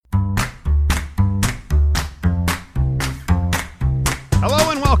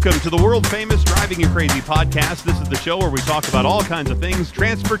Welcome to the world-famous Driving You Crazy podcast. This is the show where we talk about all kinds of things.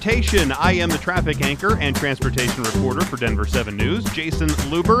 Transportation. I am the traffic anchor and transportation reporter for Denver 7 News, Jason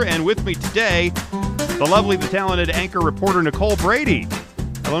Luber. And with me today, the lovely, the talented anchor reporter, Nicole Brady.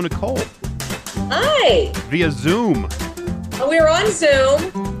 Hello, Nicole. Hi. Via Zoom. We're on Zoom.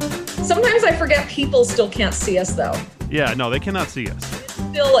 Sometimes I forget people still can't see us, though. Yeah, no, they cannot see us.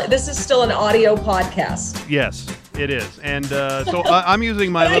 This is still an audio podcast. Yes. It is, and so I'm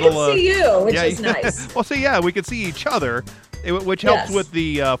using my but little. I can see you, which is nice. Well, see, yeah, we can see each other, which helps with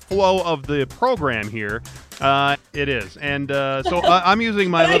the flow of the program here. It is, and so I'm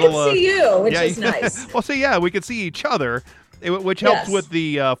using my but little. I can see you, which is nice. Well, see, yeah, we can see each other, which helps with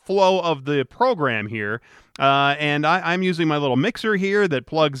the flow of the program here. And I'm using my little mixer here that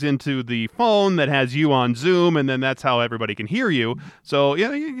plugs into the phone that has you on Zoom, and then that's how everybody can hear you. So, yeah,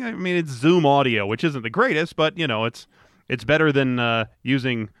 I mean, it's Zoom audio, which isn't the greatest, but, you know, it's better than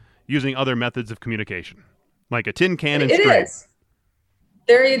using other methods of communication, like a tin can and string. It is.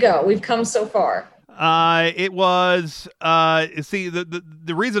 There you go. We've come so far. It was, see,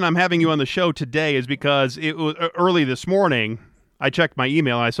 the reason I'm having you on the show today is because it was early this morning. I checked my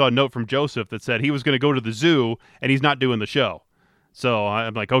email and I saw a note from Joseph that said he was going to go to the zoo and he's not doing the show. So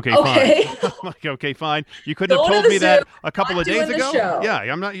I'm like, okay. Fine. I'm like, okay, fine. You couldn't have told me that a couple of days ago. Yeah,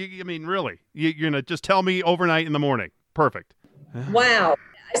 I'm not. I mean, really, you're gonna just tell me overnight in the morning. Perfect. Wow.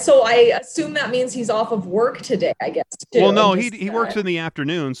 So I assume that means he's off of work today, I guess. Too. Well, no, he works in the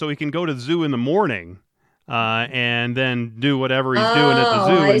afternoon, so he can go to the zoo in the morning. And then do whatever he's doing at the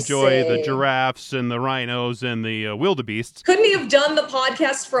zoo. Enjoy the giraffes and the rhinos and the wildebeests. Couldn't he have done the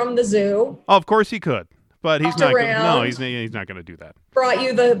podcast from the zoo? Oh, of course he could, but he's not. No, he's not going to do that. Brought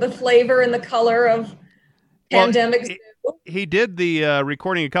you the flavor and the color of pandemic zoo. He did the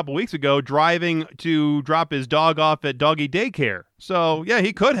recording a couple weeks ago, driving to drop his dog off at doggy daycare. So yeah,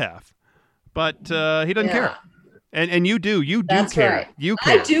 he could have, but he doesn't care. And you do. You do That's care. Right. You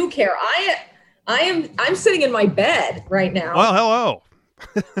care. I do care. I'm sitting in my bed right now. Well, hello.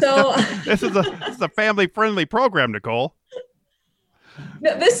 So this is a family-friendly program, Nicole.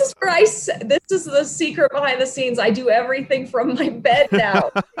 No, this is where this is the secret behind the scenes. I do everything from my bed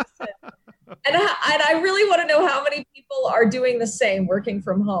now. and I really want to know how many people are doing the same, working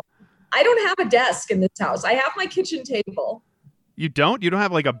from home. I don't have a desk in this house. I have my kitchen table. You don't? You don't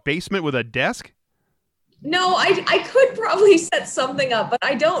have like a basement with a desk? No, I could probably set something up, but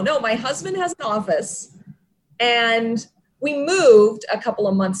I don't know. My husband has an office, and we moved a couple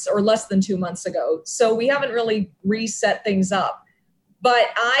of months or less than 2 months ago. So we haven't really reset things up. But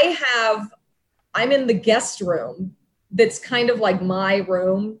I'm in the guest room that's kind of like my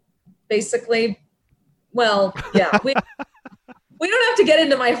room, basically. Well, yeah, we don't have to get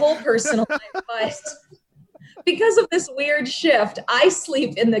into my whole personal life, but because of this weird shift, I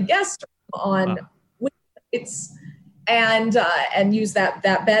sleep in the guest room on and use that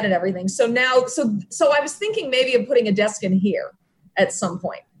bed and everything. So now, so I was thinking maybe of putting a desk in here at some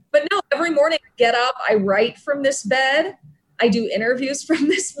point. But no, every morning I get up, I write from this bed, I do interviews from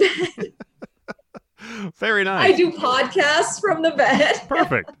this bed. Very nice. I do podcasts from the bed.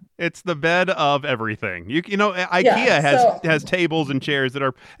 Perfect. It's the bed of everything. You know, IKEA has tables and chairs that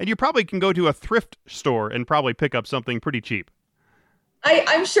are, and you probably can go to a thrift store and probably pick up something pretty cheap.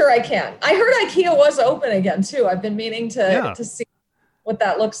 I'm sure I can. I heard IKEA was open again, too. I've been meaning to see what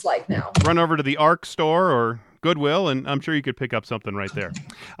that looks like now. Run over to the ARC store or Goodwill, and I'm sure you could pick up something right there.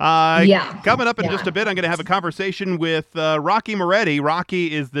 Coming up in just a bit, I'm going to have a conversation with Rocky Moretti.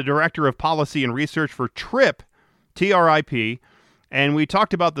 Rocky is the Director of Policy and Research for TRIP, T-R-I-P. And we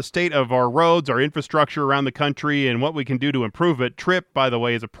talked about the state of our roads, our infrastructure around the country, and what we can do to improve it. TRIP, by the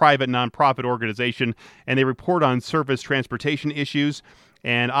way, is a private nonprofit organization, and they report on surface transportation issues.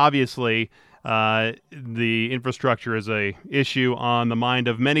 And obviously, the infrastructure is a issue on the mind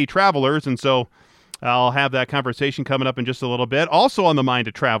of many travelers, and so I'll have that conversation coming up in just a little bit. Also on the mind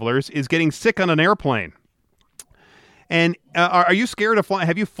of travelers is getting sick on an airplane. And are you scared of flying?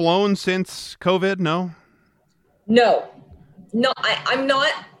 Have you flown since COVID? No? No, I'm not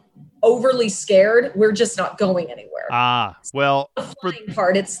overly scared. We're just not going anywhere. Well, the flying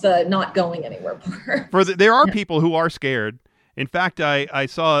part, it's the not going anywhere part. There are people who are scared. In fact, I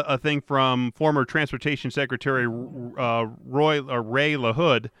saw a thing from former Transportation Secretary Ray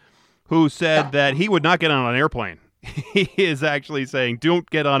LaHood, who said that he would not get on an airplane. He is actually saying, don't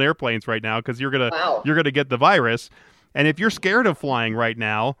get on airplanes right now because you're gonna get the virus. And if you're scared of flying right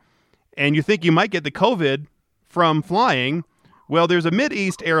now, and you think you might get the COVID from flying, well, there's a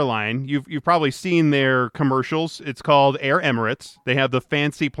Mideast airline. You've probably seen their commercials. It's called Air Emirates. They have the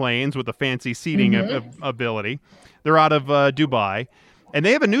fancy planes with the fancy seating ability. They're out of Dubai. And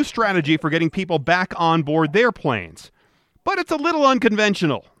they have a new strategy for getting people back on board their planes. But it's a little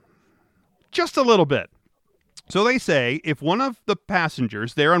unconventional. Just a little bit. So they say if one of the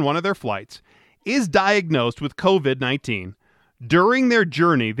passengers there on one of their flights is diagnosed with COVID-19, during their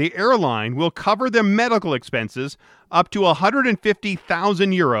journey, the airline will cover their medical expenses up to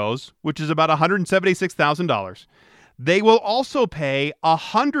 150,000 euros, which is about $176,000. They will also pay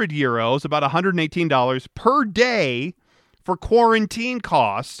 100 euros, about $118 per day, for quarantine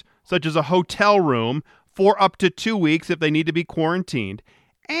costs, such as a hotel room for up to 2 weeks if they need to be quarantined.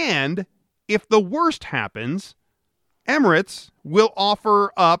 And if the worst happens, Emirates will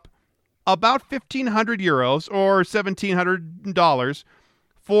offer up about 1,500 euros or $1,700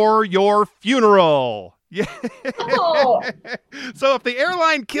 for your funeral. Yeah. Oh. So if the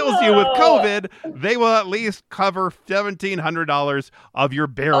airline kills you with COVID, they will at least cover $1,700 of your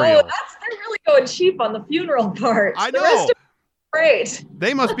burial. Oh, they're really going cheap on the funeral part. I know. The rest of great.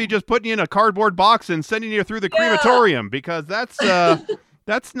 They must be just putting you in a cardboard box and sending you through the crematorium, because that's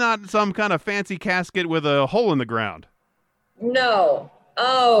not some kind of fancy casket with a hole in the ground. No.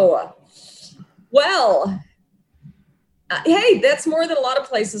 Oh. Well, hey, that's more than a lot of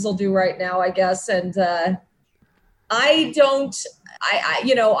places will do right now, I guess. And I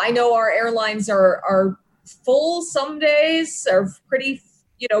know our airlines are full some days, are pretty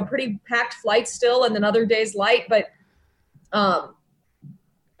packed flights still, and then other days light. But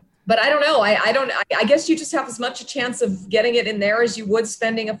I don't know. I guess you just have as much a chance of getting it in there as you would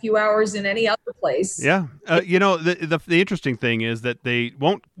spending a few hours in any other place. Yeah. The interesting thing is that they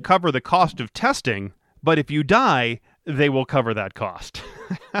won't cover the cost of testing, but if you die, they will cover that cost.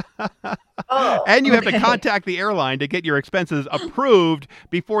 And you have to contact the airline to get your expenses approved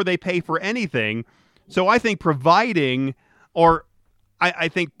before they pay for anything. So I think proving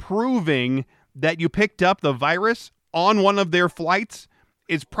that you picked up the virus on one of their flights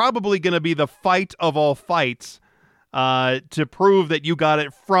is probably going to be the fight of all fights, to prove that you got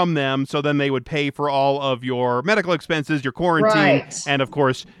it from them. So then they would pay for all of your medical expenses, your quarantine, and of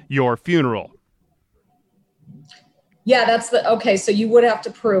course your funeral. Yeah, so you would have to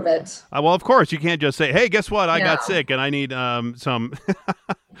prove it. Well, of course, you can't just say, hey, guess what? I got sick and I need some,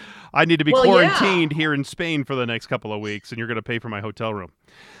 I need to be quarantined here in Spain for the next couple of weeks, and you're going to pay for my hotel room.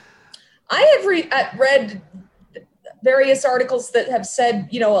 I have read various articles that have said,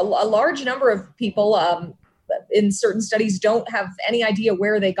 a large number of people in certain studies don't have any idea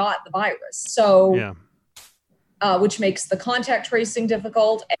where they got the virus. So, which makes the contact tracing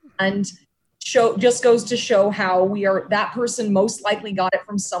difficult, and just goes to show how that person most likely got it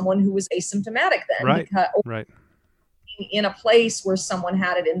from someone who was asymptomatic then. Right. In a place where someone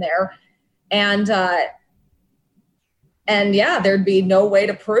had it in there. And there'd be no way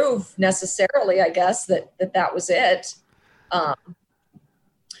to prove necessarily, I guess, that was it.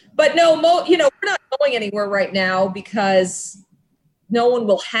 But no, we're not going anywhere right now because no one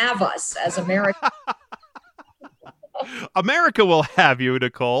will have us as Americans. America will have you,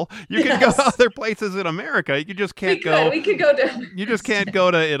 Nicole. You can go other places in America. You just can't go. We could go to. You just can't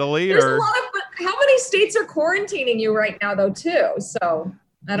go to Italy. There's a lot of. How many states are quarantining you right now, though? Too. So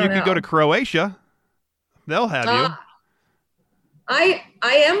I don't know. You could go to Croatia. They'll have you. I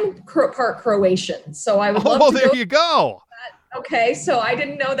am part Croatian, so I would love to. Oh, there you go. Okay, so I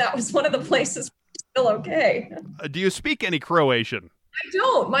didn't know that was one of the places still okay. Do you speak any Croatian? I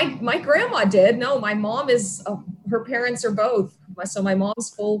don't. My grandma did. No, my mom is. Her parents are both. So my mom's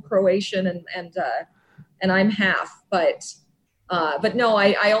full Croatian and I'm half. But no,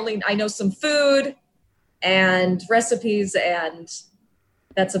 I know some food and recipes, and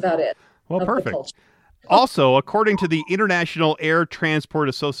that's about it. Well, perfect. Also, according to the International Air Transport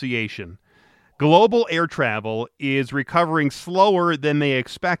Association, global air travel is recovering slower than they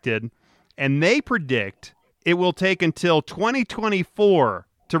expected, and they predict it will take until 2024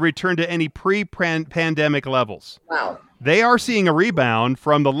 to return to any pre-pandemic levels. Wow. They are seeing a rebound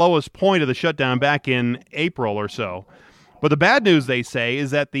from the lowest point of the shutdown back in April or so. But the bad news, they say, is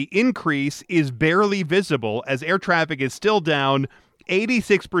that the increase is barely visible, as air traffic is still down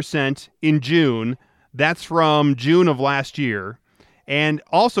 86% in June. That's from June of last year. And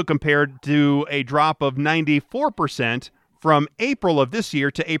also compared to a drop of 94% from April of this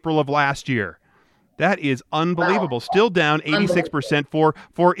year to April of last year. That is unbelievable. Wow. Still down 86%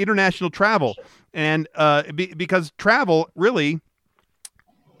 for international travel. And because travel, really,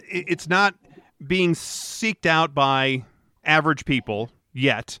 it's not being seeked out by average people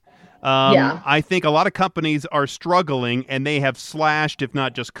yet. I think a lot of companies are struggling, and they have slashed, if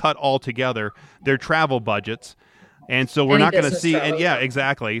not just cut altogether, their travel budgets. And so we're not going to see. And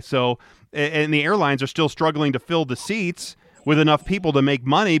exactly. So, and the airlines are still struggling to fill the seats. with enough people to make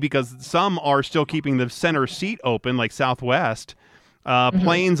money, because some are still keeping the center seat open, like Southwest.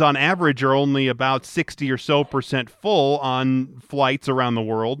 Planes on average are only about 60 or so % full on flights around the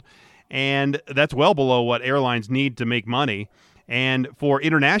world. And that's well below what airlines need to make money. And for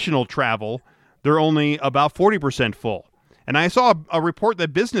international travel, they're only about 40% full. And I saw a report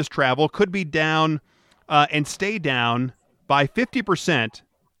that business travel could be down and stay down by 50%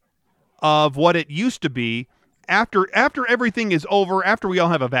 of what it used to be after everything is over, after we all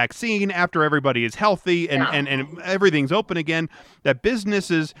have a vaccine, after everybody is healthy and everything's open again, that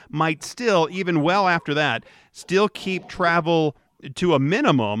businesses might still, even well after that, still keep travel to a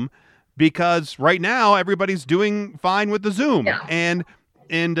minimum, because right now everybody's doing fine with the Zoom. Yeah. And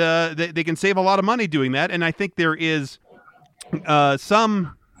they can save a lot of money doing that. And I think there is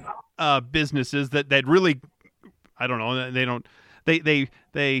some businesses that really, I don't know,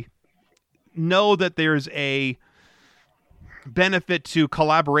 they know that there's a benefit to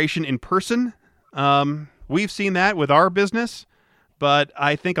collaboration in person. We've seen that with our business, but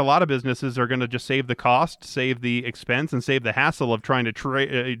I think a lot of businesses are going to just save the cost, save the expense, and save the hassle of trying to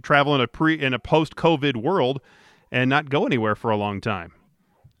travel in a post-COVID world and not go anywhere for a long time.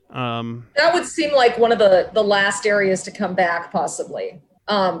 That would seem like one of the last areas to come back, possibly.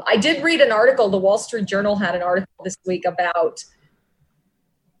 I did read an article. The Wall Street Journal had an article this week about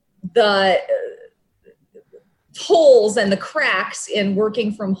the holes and the cracks in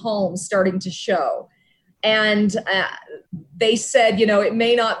working from home starting to show. And they said, it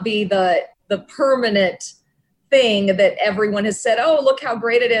may not be the permanent thing that everyone has said, oh, look how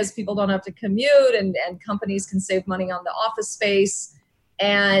great it is. People don't have to commute and companies can save money on the office space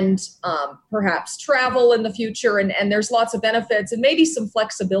and perhaps travel in the future. And there's lots of benefits and maybe some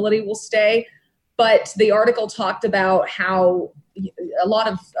flexibility will stay. But the article talked about how a lot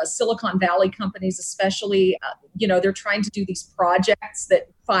of Silicon Valley companies, especially, they're trying to do these projects that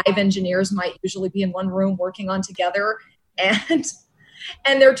 5 engineers might usually be in one room working on together. And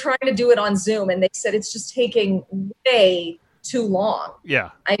they're trying to do it on Zoom. And they said it's just taking way too long.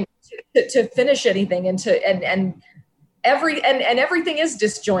 Yeah. To finish anything and everything is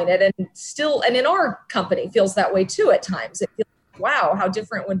disjointed and in our company feels that way too at times. It feels like, wow, how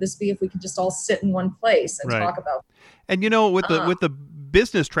different would this be if we could just all sit in one place and talk about. And with the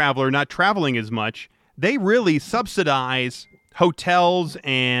business traveler not traveling as much, they really subsidize hotels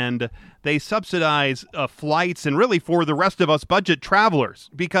and they subsidize flights, and really for the rest of us budget travelers,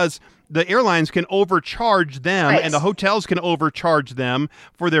 because the airlines can overcharge them and the hotels can overcharge them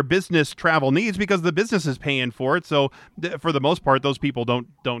for their business travel needs because the business is paying for it. So for the most part, those people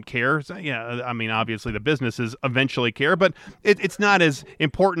don't care. So, obviously the businesses eventually care, but it's not as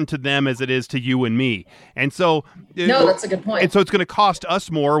important to them as it is to you and me. And so that's a good point. And so it's going to cost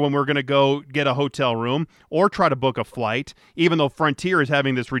us more when we're going to go get a hotel room or try to book a flight, even though Frontier is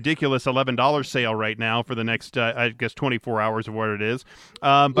having this ridiculous $11 sale right now for the next, 24 hours of what it is.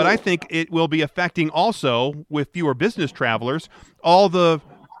 But I think it will be affecting also, with fewer business travelers, all the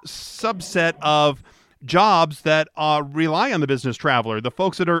subset of jobs that rely on the business traveler, the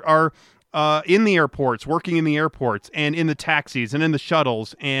folks that are in the airports, working in the airports and in the taxis and in the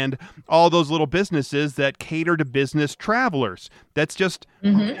shuttles and all those little businesses that cater to business travelers. That's just,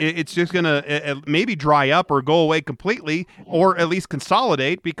 it's just going to maybe dry up or go away completely, or at least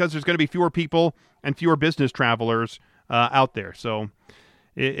consolidate, because there's going to be fewer people and fewer business travelers out there. So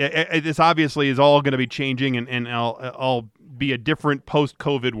this obviously is all going to be changing and I'll be a different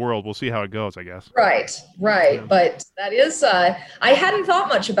post-COVID world. We'll see how it goes, I guess. Right. Yeah. But that is, I hadn't thought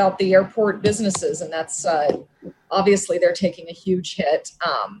much about the airport businesses, and that's obviously they're taking a huge hit.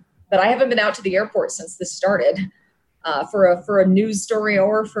 But I haven't been out to the airport since this started for a news story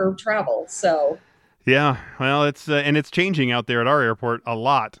or for travel. So. Yeah. Well, it's changing out there at our airport a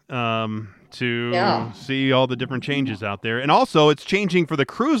lot. To see all the different changes out there. And also it's changing for the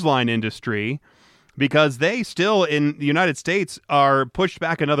cruise line industry, because they still in the United States are pushed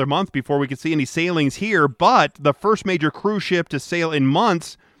back another month before we can see any sailings here. But the first major cruise ship to sail in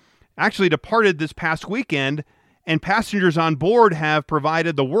months actually departed this past weekend, and passengers on board have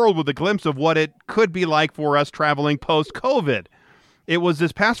provided the world with a glimpse of what it could be like for us traveling post-COVID. It was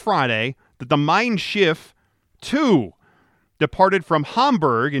this past Friday that the Mein Schiff 2 departed from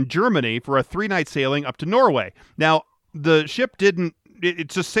Hamburg in Germany for a 3-night sailing up to Norway. Now, the ship it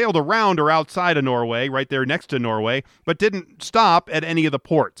just sailed around or outside of Norway, right there next to Norway, but didn't stop at any of the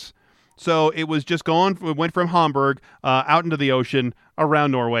ports. So it was just went from Hamburg out into the ocean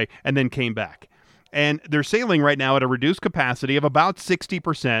around Norway and then came back. And they're sailing right now at a reduced capacity of about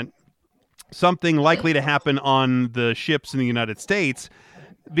 60%, something likely to happen on the ships in the United States.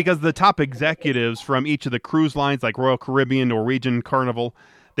 because the top executives from each of the cruise lines, like Royal Caribbean, Norwegian, Carnival,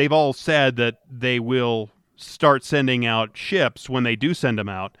 they've all said that they will start sending out ships when they do send them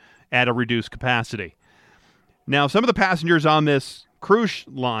out at a reduced capacity. Now, some of the passengers on this cruise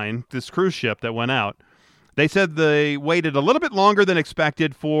line, this cruise ship that went out, they said they waited a little bit longer than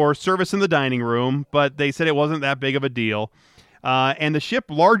expected for service in the dining room, but they said it wasn't that big of a deal. And the ship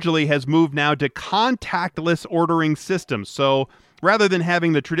largely has moved now to contactless ordering systems. So rather than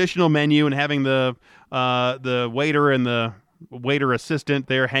having the traditional menu and having the waiter and the waiter assistant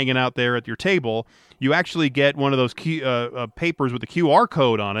there hanging out there at your table, you actually get one of those papers with the QR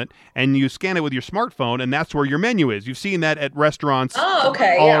code on it, and you scan it with your smartphone, and that's where your menu is. You've seen that at restaurants all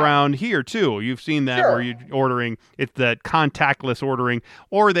around here, too. You've seen that where you're ordering, it's that contactless ordering,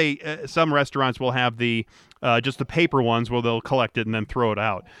 or some restaurants will have the just the paper ones where they'll collect it and then throw it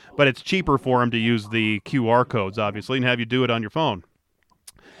out. But it's cheaper for them to use the QR codes, obviously, and have you do it on your phone.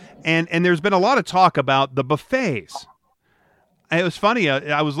 And there's been a lot of talk about the buffets. It was funny.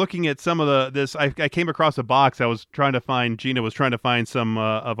 I was looking at some of this. I came across a box. Gina was trying to find some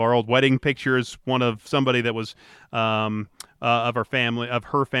of our old wedding pictures. One of somebody that was of her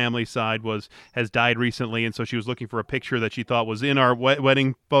family side has died recently, and so she was looking for a picture that she thought was in our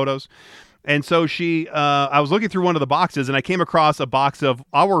wedding photos. And so I was looking through one of the boxes, and I came across a box of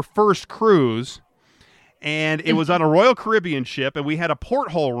our first cruise, and it was on a Royal Caribbean ship, and we had a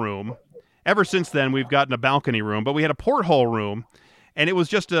porthole room. Ever since then, we've gotten a balcony room, but we had a porthole room, and it was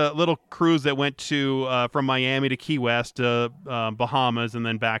just a little cruise that went from Miami to Key West, Bahamas, and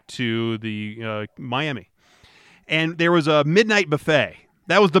then back to the Miami. And there was a midnight buffet.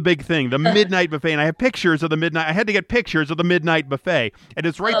 That was the big thing, the midnight buffet. And I have pictures of the midnight. I had to get pictures of the midnight buffet. And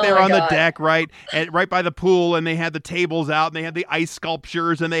it's right there on the deck, right by the pool. And they had the tables out, and they had the ice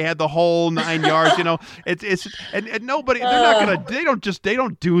sculptures, and they had the whole 9 yards. And nobody, they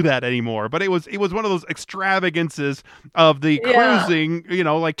don't do that anymore. But it was one of those extravagances of the cruising,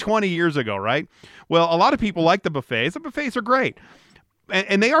 like 20 years ago, right? Well, a lot of people like the buffets. The buffets are great.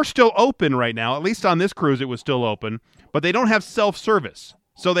 And they are still open right now. At least on this cruise, it was still open. But they don't have self-service.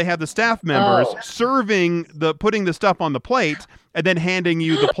 So they have the staff members putting the stuff on the plate and then handing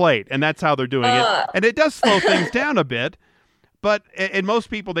you the plate. And that's how they're doing it. And it does slow things down a bit. But and most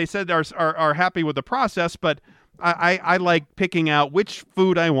people, they said, are happy with the process. But I like picking out which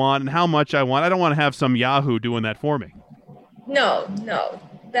food I want and how much I want. I don't want to have some Yahoo doing that for me. No.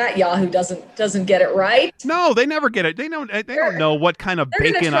 That Yahoo doesn't get it right. No, they never get it. They don't know what kind of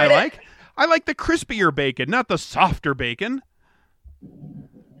bacon I like. I like the crispier bacon, not the softer bacon.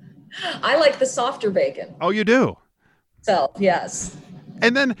 I like the softer bacon. Oh, you do? So, yes.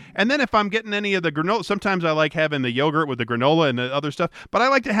 And then if I'm getting any of the granola, sometimes I like having the yogurt with the granola and the other stuff, but I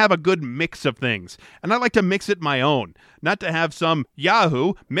like to have a good mix of things. And I like to mix it my own, not to have some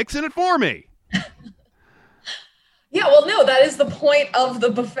Yahoo mixing it for me. Yeah, well, no, that is the point of the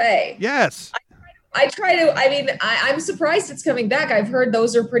buffet. Yes. I'm surprised it's coming back. I've heard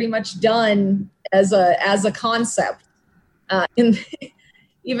those are pretty much done as a concept,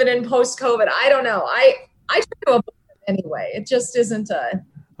 even in post-COVID. I don't know. I try to avoid it anyway. It just isn't a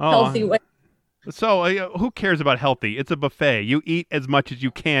healthy way. So who cares about healthy? It's a buffet. You eat as much as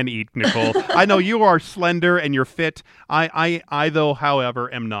you can eat, Nicole. I know you are slender and you're fit. I though,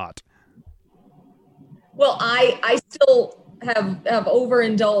 however, am not. Well, I still have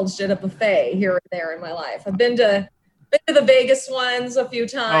overindulged at a buffet here and there in my life. I've been to the Vegas ones a few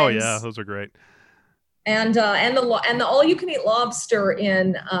times. Oh yeah, those are great. And the all you can eat lobster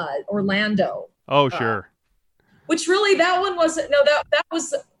in Orlando. Oh sure. Which really that one wasn't. No, that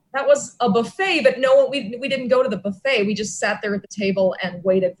was a buffet, but no, we didn't go to the buffet. We just sat there at the table and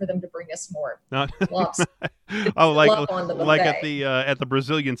waited for them to bring us more lobster. like at the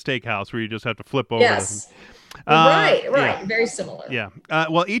Brazilian steakhouse where you just have to flip over. Yes. Right. Yeah. Very similar. Yeah.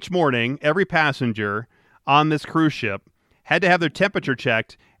 Well, each morning, every passenger on this cruise ship had to have their temperature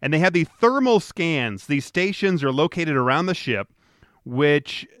checked, and they had the thermal scans. These stations are located around the ship,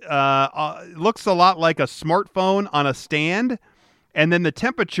 which looks a lot like a smartphone on a stand. And then the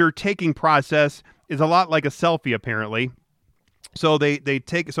temperature taking process is a lot like a selfie, apparently. So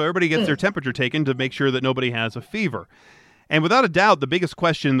everybody gets their temperature taken to make sure that nobody has a fever. And without a doubt, the biggest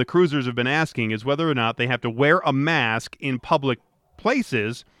question the cruisers have been asking is whether or not they have to wear a mask in public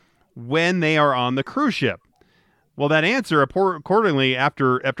places when they are on the cruise ship. Well, that answer, accordingly,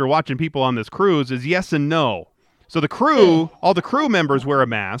 after watching people on this cruise, is yes and no. So all the crew members wear a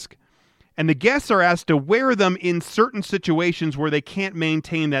mask, and the guests are asked to wear them in certain situations where they can't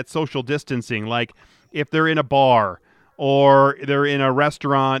maintain that social distancing, like if they're in a bar or they're in a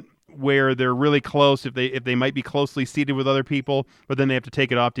restaurant where they're really close, if they might be closely seated with other people, but then they have to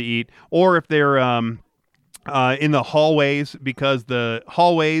take it off to eat, or if they're in the hallways, because the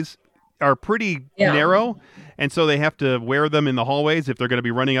hallways are pretty narrow, and so they have to wear them in the hallways if they're going to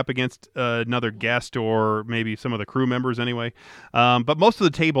be running up against another guest or maybe some of the crew members anyway. But most of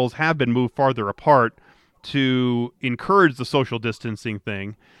the tables have been moved farther apart to encourage the social distancing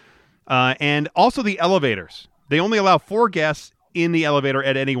thing. And also the elevators. They only allow 4 guests in the elevator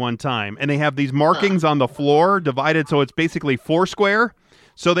at any one time, and they have these markings on the floor divided, so it's basically 4 square.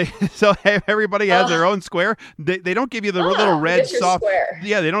 So everybody has their own square. They don't give you the little red soft square.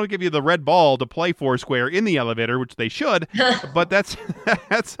 Yeah, they don't give you the red ball to play 4 square in the elevator, which they should. But that's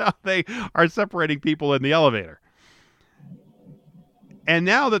how they are separating people in the elevator. And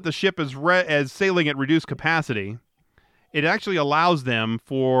now that the ship is sailing at reduced capacity, it actually allows them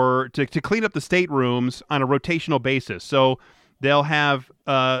to clean up the staterooms on a rotational basis. So they'll have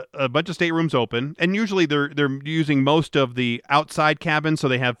a bunch of staterooms open, and usually they're using most of the outside cabins, so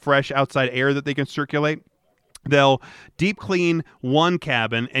they have fresh outside air that they can circulate. They'll deep clean one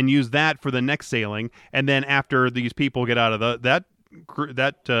cabin and use that for the next sailing, and then after these people get out of that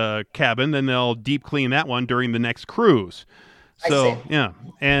cabin, then they'll deep clean that one during the next cruise. So yeah,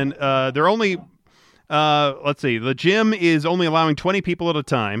 and they're only let's see, the gym is only allowing 20 people at a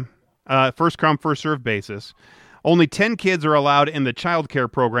time, first come first served basis. Only 10 kids are allowed in the child care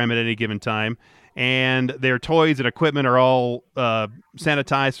program at any given time, and their toys and equipment are all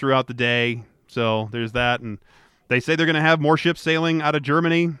sanitized throughout the day. So there's that, and they say they're going to have more ships sailing out of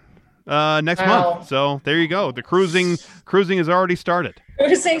Germany next month. So there you go. The cruising has already started.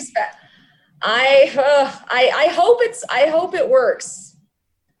 Cruising's bad. I hope it works.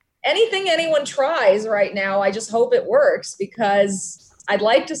 Anything anyone tries right now, I just hope it works, because I'd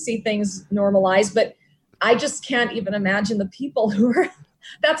like to see things normalize, but I just can't even imagine the people who are,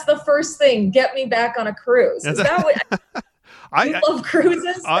 that's the first thing, get me back on a cruise. Is that what, you love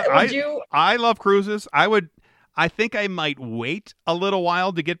cruises? I love cruises. I think I might wait a little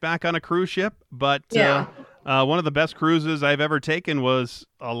while to get back on a cruise ship, but one of the best cruises I've ever taken was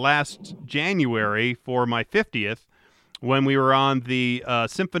last January for my 50th, when we were on the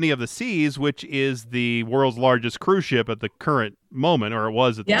Symphony of the Seas, which is the world's largest cruise ship at the current moment, or it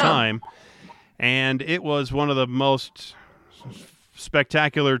was at the time. And it was one of the most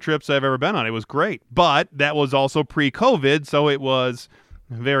spectacular trips I've ever been on. It was great. But that was also pre-COVID, so it was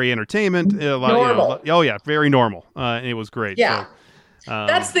very entertainment. Normal. Very normal. And it was great. Yeah. So,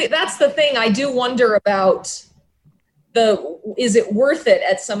 that's the thing. I do wonder about is it worth it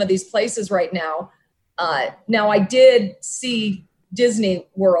at some of these places right now? Now, I did see Disney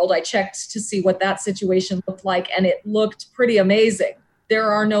World. I checked to see what that situation looked like, and it looked pretty amazing. There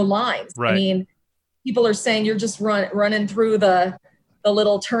are no lines. Right. I mean, people are saying you're just running through the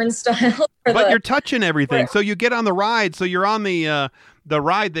little turnstile. But you're touching everything. So you get on the ride. So you're on the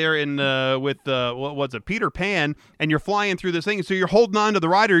ride there with what was it, Peter Pan, and you're flying through this thing. So you're holding on to the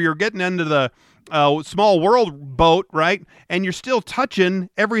ride, or you're getting into the Small World boat, right? And you're still touching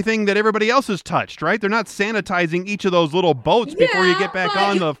everything that everybody else has touched, right? They're not sanitizing each of those little boats before you get back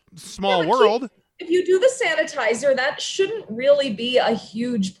on the Small World. If you do the sanitizer, that shouldn't really be a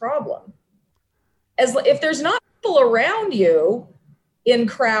huge problem. If there's not people around you in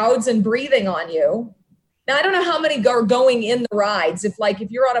crowds and breathing on you. Now, I don't know how many are going in the rides. If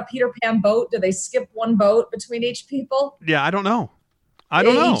you're on a Peter Pan boat, do they skip one boat between each people? Yeah, I don't know.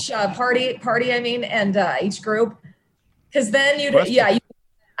 Each party, and each group. Because then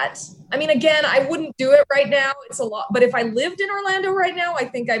I mean, again, I wouldn't do it right now. It's a lot. But if I lived in Orlando right now, I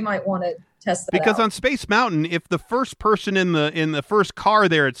think I might want to test that because out. On Space Mountain, if the first person in the first car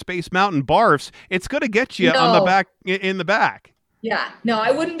there at Space Mountain barfs, it's going to get you on the back in the back. Yeah, no,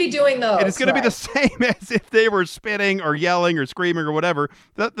 I wouldn't be doing those. And it's going to be the same as if they were spitting or yelling or screaming or whatever.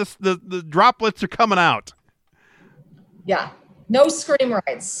 The droplets are coming out. Yeah, no scream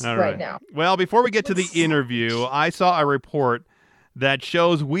rides right now. Well, before we get to the interview, I saw a report that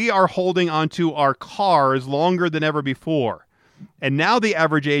shows we are holding onto our cars longer than ever before. And now the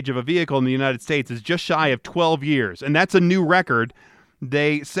average age of a vehicle in the United States is just shy of 12 years. And that's a new record.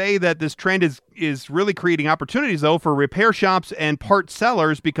 They say that this trend is really creating opportunities, though, for repair shops and part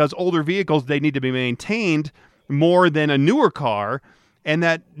sellers, because older vehicles, they need to be maintained more than a newer car, and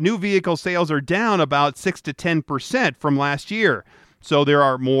that new vehicle sales are down about 6 to 10% from last year. So there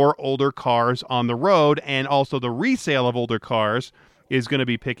are more older cars on the road, and also the resale of older cars is going to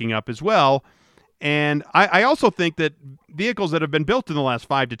be picking up as well. And I also think that vehicles that have been built in the last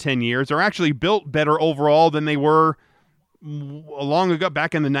 5 to 10 years are actually built better overall than they were long ago,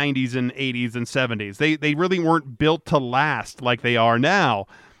 back in the 90s and 80s and 70s. They really weren't built to last like they are now.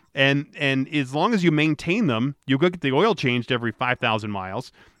 And as long as you maintain them, you go get the oil changed every 5,000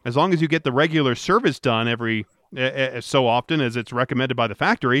 miles. As long as you get the regular service done every so often as it's recommended by the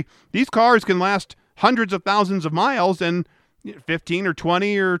factory, these cars can last hundreds of thousands of miles and 15 or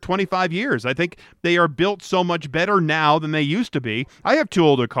 20 or 25 years. I think they are built so much better now than they used to be. I have two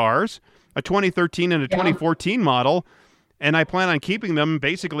older cars, a 2013 and a 2014 model, and I plan on keeping them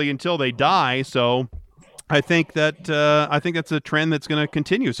basically until they die. So I think that's a trend that's going to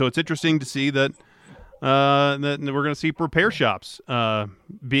continue. So it's interesting to see that that we're going to see repair shops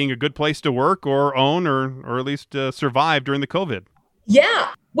being a good place to work or own or at least survive during the COVID. Yeah.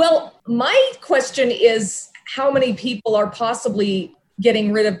 Well, my question is how many people are possibly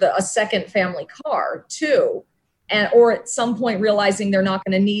getting rid of a second family car too, or at some point realizing they're not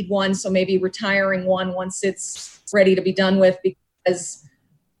going to need one, so maybe retiring one once it's ready to be done with, because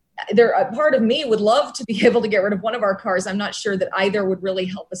a part of me would love to be able to get rid of one of our cars. I'm not sure that either would really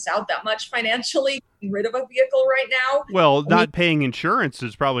help us out that much financially, getting rid of a vehicle right now. Well, paying insurance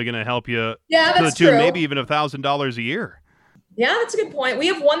is probably going to help you. Yeah, that's true. Maybe even $1,000 a year. Yeah, that's a good point. We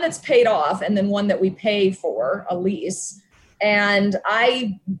have one that's paid off and then one that we pay for, a lease. And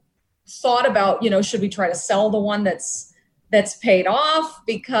I thought about, should we try to sell the one that's paid off,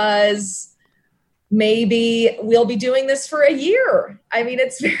 because maybe we'll be doing this for a year. I mean,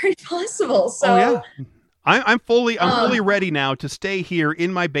 it's very possible. So I'm fully ready now to stay here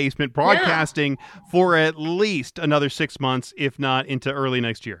in my basement broadcasting for at least another 6 months, if not into early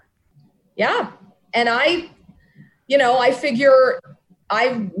next year. Yeah. And I figure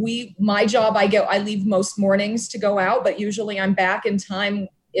my job, I leave most mornings to go out, but usually I'm back in time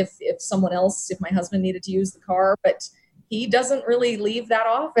if my husband needed to use the car, but he doesn't really leave that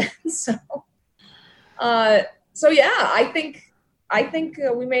often. So yeah, I think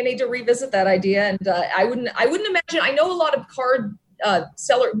we may need to revisit that idea. And I wouldn't imagine. I know a lot of car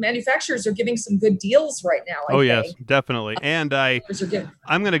manufacturers are giving some good deals right now. I think. Yes, definitely. And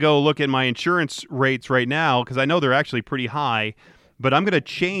I'm going to go look at my insurance rates right now, because I know they're actually pretty high. But I'm going to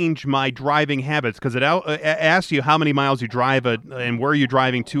change my driving habits, because it asks you how many miles you drive and where you're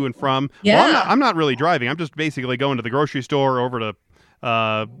driving to and from. Yeah. Well, I'm not really driving. I'm just basically going to the grocery store, over to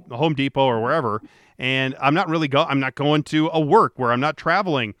Home Depot or wherever. And I'm not going to a work where I'm not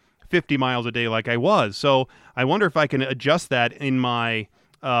traveling 50 miles a day like I was. So I wonder if I can adjust that in my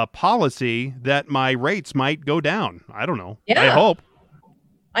policy, that my rates might go down. I don't know. Yeah. I hope.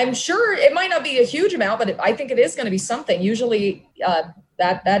 I'm sure it might not be a huge amount, but I think it is going to be something. Usually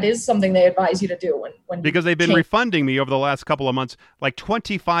that is something they advise you to do when because they've been refunding me over the last couple of months, like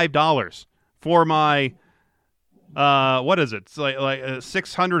 $25 for my what is it? It's like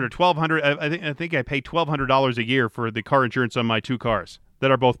 $600 or $1,200. I think I pay $1,200 a year for the car insurance on my two cars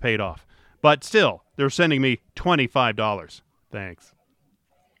that are both paid off. But still, they're sending me $25. Thanks.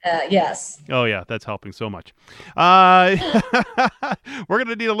 Yes. Oh, yeah, that's helping so much. We're going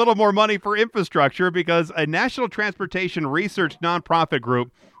to need a little more money for infrastructure, because a national transportation research nonprofit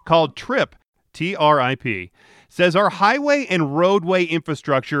group called TRIP, TRIP, says our highway and roadway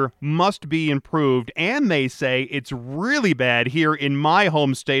infrastructure must be improved, and they say it's really bad here in my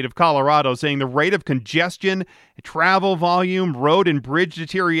home state of Colorado, saying the rate of congestion, travel volume, road and bridge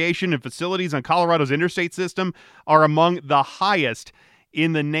deterioration, and facilities on Colorado's interstate system are among the highest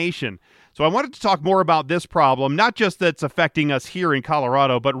in the nation. So I wanted to talk more about this problem, not just that's affecting us here in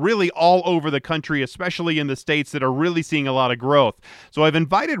Colorado, but really all over the country, especially in the states that are really seeing a lot of growth. So I've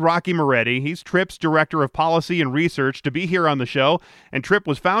invited Rocky Moretti. He's TRIP's Director of Policy and Research, to be here on the show. And TRIP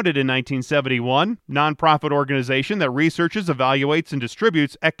was founded in 1971, nonprofit organization that researches, evaluates, and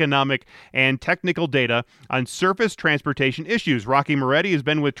distributes economic and technical data on surface transportation issues. Rocky Moretti has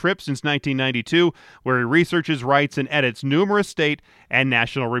been with TRIP since 1992, where he researches, writes, and edits numerous state and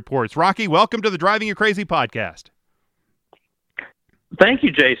national reports. Rocky, welcome to the Driving You Crazy podcast. Thank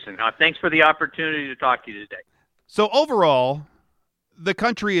you, Jason. Thanks for the opportunity to talk to you today. So overall, the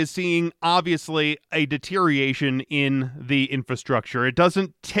country is seeing, obviously, a deterioration in the infrastructure. It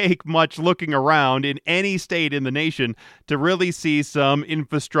doesn't take much looking around in any state in the nation to really see some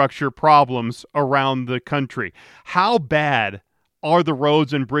infrastructure problems around the country. How bad are the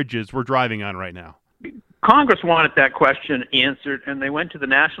roads and bridges we're driving on right now? Congress wanted that question answered, and they went to the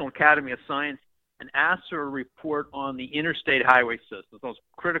National Academy of Science and asked for a report on the interstate highway system, the most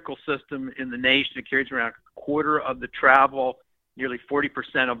critical system in the nation. It carries around a quarter of the travel. Nearly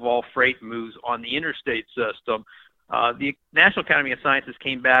 40% of all freight moves on the interstate system. The National Academy of Sciences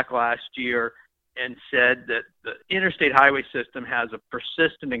came back last year and said that the interstate highway system has a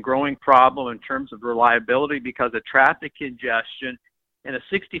persistent and growing problem in terms of reliability because of traffic congestion, and a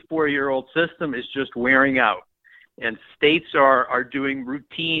 64-year-old system is just wearing out. and states are doing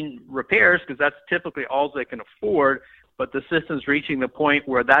routine repairs because that's typically all they can afford. But the system's reaching the point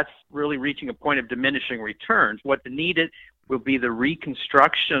where that's really reaching a point of diminishing returns. What's needed will be the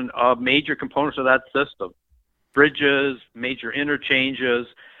reconstruction of major components of that system, bridges, major interchanges,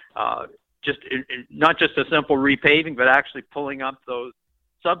 not just a simple repaving, but actually pulling up those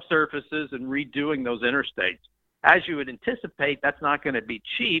subsurfaces and redoing those interstates. As you would anticipate, that's not going to be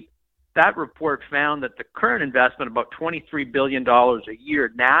cheap. That report found that the current investment, about $23 billion a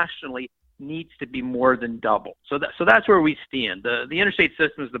year nationally, needs to be more than double. So that's where we stand. The interstate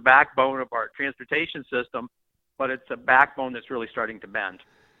system is the backbone of our transportation system, but it's a backbone that's really starting to bend.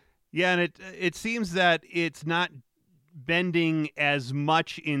 Yeah, and it seems that it's not bending as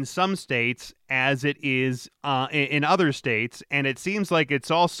much in some states as it is in other states, and it seems like it's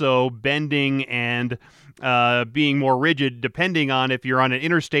also bending and being more rigid depending on if you're on an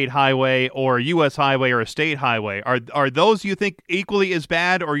interstate highway or a U.S. highway or a state highway. Are those, you think, equally as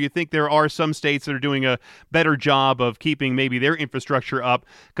bad, or you think there are some states that are doing a better job of keeping maybe their infrastructure up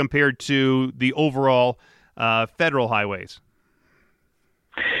compared to the overall federal highways?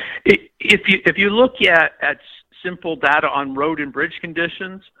 If you look at simple data on road and bridge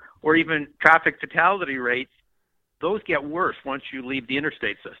conditions, or even traffic fatality rates, those get worse once you leave the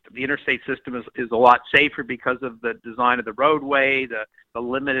interstate system. The interstate system is a lot safer because of the design of the roadway, the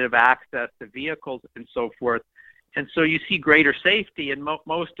limited access to vehicles, and so forth. And so you see greater safety, and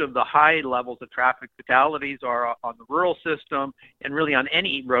most of the high levels of traffic fatalities are on the rural system and really on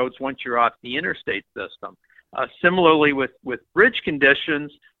any roads once you're off the interstate system. Similarly with bridge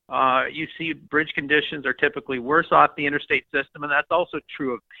conditions, you see bridge conditions are typically worse off the interstate system, and that's also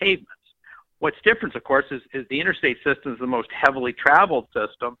true of pavements. What's different, of course, is the interstate system is the most heavily traveled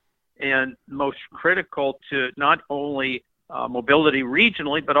system and most critical to not only mobility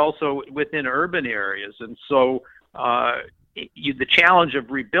regionally, but also within urban areas. And so the challenge of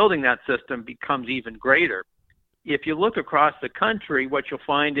rebuilding that system becomes even greater. If you look across the country, what you'll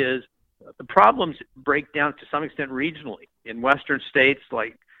find is the problems break down to some extent regionally. In western states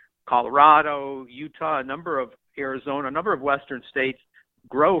like Colorado, Utah, Arizona, a number of western states,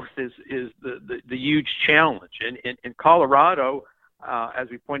 growth is the huge challenge. In Colorado, as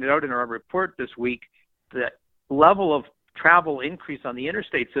we pointed out in our report this week, the level of travel increase on the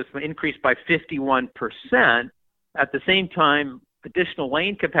interstate system increased by 51%. At the same time, additional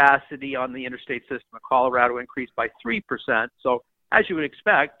lane capacity on the interstate system in Colorado increased by 3%. So as you would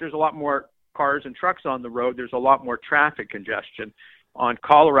expect, there's a lot more cars and trucks on the road. There's a lot more traffic congestion on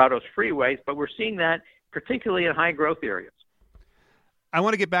Colorado's freeways, but we're seeing that particularly in high growth areas. I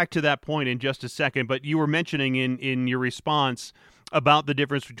want to get back to that point in just a second, but you were mentioning in your response about the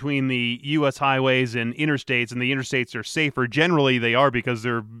difference between the U.S. highways and interstates, and the interstates are safer. Generally, they are because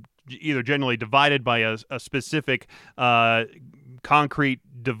they're either generally divided by a specific concrete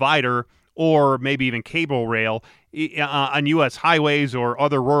divider or maybe even cable rail. On U.S. highways or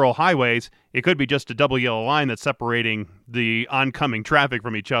other rural highways, it could be just a double yellow line that's separating the oncoming traffic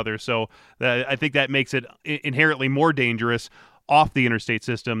from each other. So I think that makes it inherently more dangerous off the interstate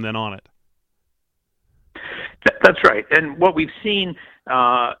system than on it. That's right. And what we've seen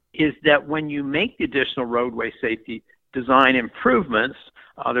is that when you make the additional roadway safety design improvements,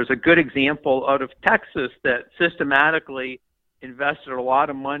 there's a good example out of Texas that systematically invested a lot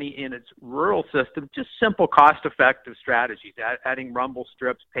of money in its rural system, just simple cost-effective strategies, adding rumble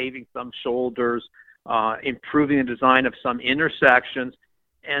strips, paving some shoulders, improving the design of some intersections,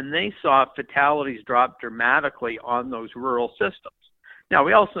 and they saw fatalities drop dramatically on those rural systems. Now,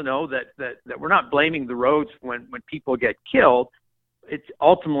 we also know that we're not blaming the roads when people get killed. It's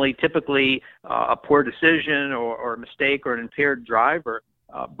ultimately typically a poor decision or a mistake or an impaired driver.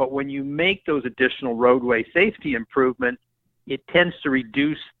 But when you make those additional roadway safety improvements, it tends to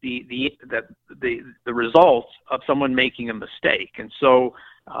reduce the results of someone making a mistake. And so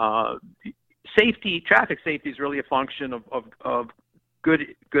traffic safety is really a function of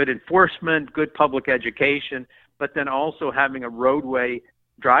good enforcement, good public education, but then also having a roadway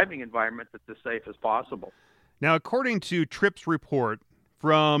driving environment that's as safe as possible. Now, according to TRIP's report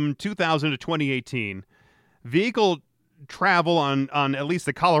from 2000 to 2018, vehicle travel on at least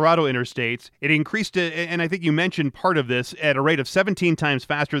the Colorado interstates, it increased, and I think you mentioned part of this, at a rate of 17 times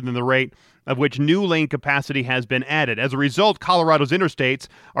faster than the rate of which new lane capacity has been added. As a result, Colorado's interstates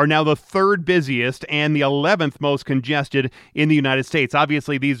are now the third busiest and the 11th most congested in the United States.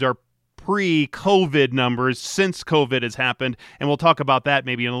 Obviously, these are pre-COVID numbers since COVID has happened, and we'll talk about that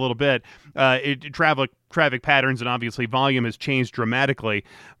maybe in a little bit. Traffic patterns and obviously volume has changed dramatically.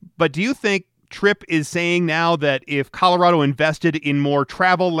 But do you think TRIP is saying now that if Colorado invested in more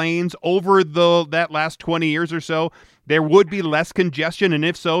travel lanes over that last 20 years or so, there would be less congestion? And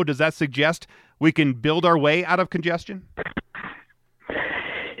if so, does that suggest we can build our way out of congestion?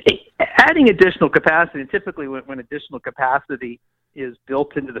 Adding additional capacity, and typically when additional capacity is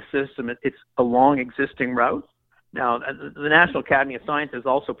built into the system, it's along existing routes. Now, the National Academy of Sciences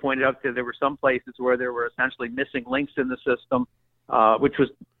also pointed out that there were some places where there were essentially missing links in the system, which was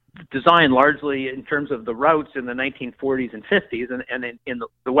designed largely in terms of the routes in the 1940s and 50s, and in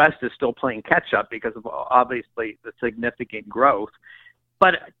the West is still playing catch-up because of obviously the significant growth.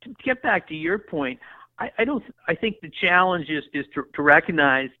 But to get back to your point, I think the challenge is to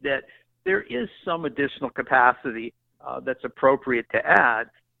recognize that there is some additional capacity that's appropriate to add,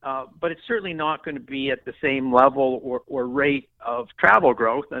 but it's certainly not going to be at the same level or rate of travel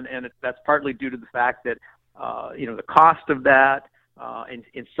growth, and that's partly due to the fact that the cost of that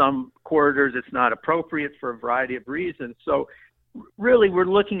in some corridors it's not appropriate for a variety of reasons. So really, we're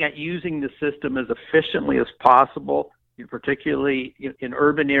looking at using the system as efficiently as possible. Particularly in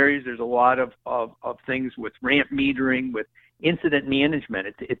urban areas, there's a lot of things with ramp metering, with incident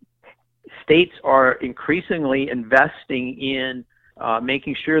management. States are increasingly investing in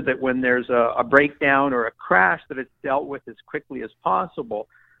making sure that when there's a breakdown or a crash, that it's dealt with as quickly as possible.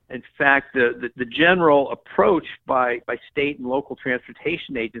 In fact, the general approach by state and local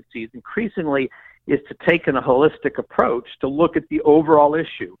transportation agencies increasingly is to take a holistic approach to look at the overall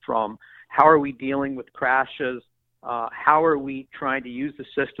issue, from how are we dealing with crashes, how are we trying to use the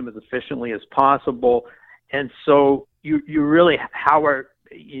system as efficiently as possible. And so you really, how are,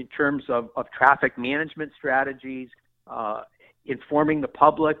 in terms of traffic management strategies, informing the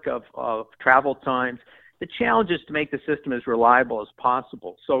public of travel times, the challenge is to make the system as reliable as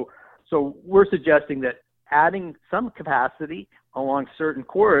possible. So we're suggesting that adding some capacity along certain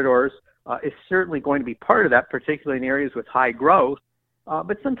corridors is certainly going to be part of that, particularly in areas with high growth.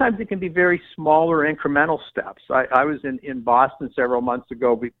 But sometimes it can be very small or incremental steps. I was in Boston several months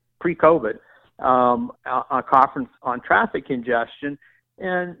ago, pre-COVID, a conference on traffic congestion.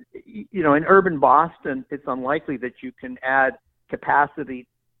 And, in urban Boston, it's unlikely that you can add capacity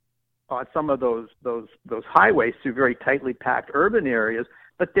on some of those highways through very tightly packed urban areas.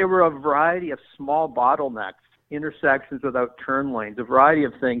 But there were a variety of small bottlenecks, intersections without turn lanes, a variety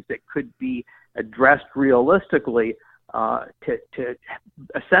of things that could be addressed realistically to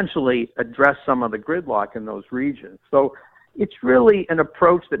essentially address some of the gridlock in those regions. So it's really an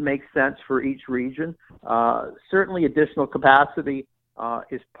approach that makes sense for each region. Certainly additional capacity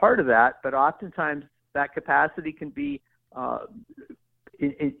is part of that, but oftentimes that capacity can be,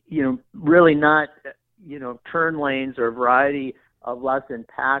 really not, turn lanes or a variety of less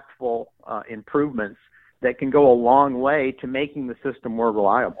impactful improvements that can go a long way to making the system more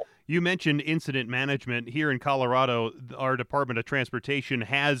reliable. You mentioned incident management. Here in Colorado, our Department of Transportation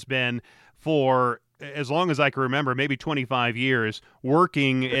has been, for as long as I can remember, maybe 25 years,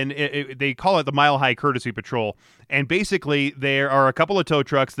 working, and they call it the Mile High Courtesy Patrol. And basically, there are a couple of tow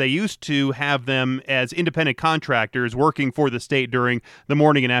trucks. They used to have them as independent contractors working for the state during the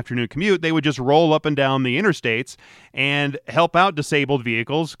morning and afternoon commute. They would just roll up and down the interstates and help out disabled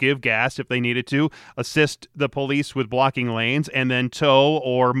vehicles, give gas if they needed to, assist the police with blocking lanes, and then tow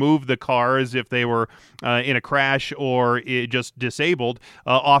or move the cars if they were in a crash or just disabled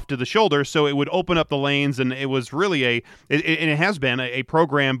off to the shoulder. So it would open up the lanes, and it was really it has been a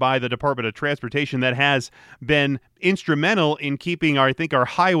program by the Department of Transportation that has been instrumental in keeping our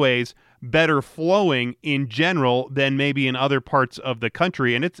highways better flowing in general than maybe in other parts of the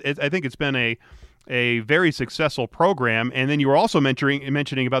country. And I think it's been a very successful program. And then you were also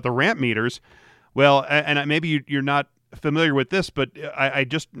mentioning about the ramp meters. Well, and maybe you're not familiar with this, but I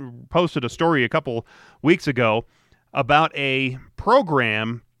just posted a story a couple weeks ago about a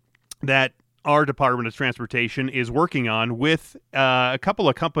program that our Department of Transportation is working on with a couple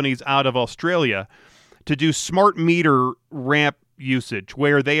of companies out of Australia to do smart meter ramp usage,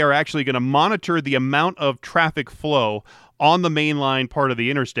 where they are actually going to monitor the amount of traffic flow on the mainline part of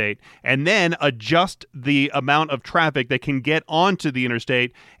the interstate and then adjust the amount of traffic that can get onto the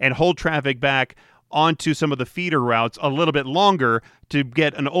interstate and hold traffic back onto some of the feeder routes a little bit longer to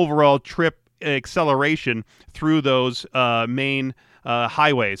get an overall trip acceleration through those main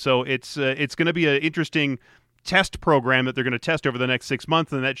highways. So it's going to be an interesting test program that they're going to test over the next 6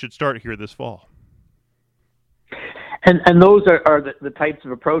 months, and that should start here this fall. And those are the types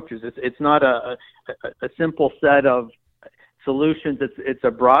of approaches. It's not a simple set of solutions. It's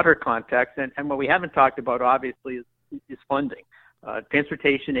a broader context. And what we haven't talked about, obviously, is funding.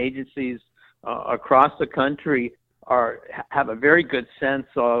 Transportation agencies across the country have a very good sense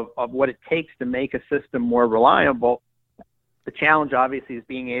of what it takes to make a system more reliable. The challenge, obviously, is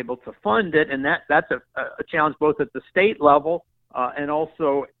being able to fund it, and that's a challenge both at the state level and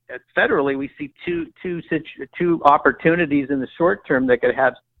also federally. We see two opportunities in the short term that could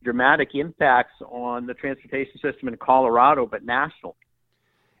have dramatic impacts on the transportation system in Colorado, but national.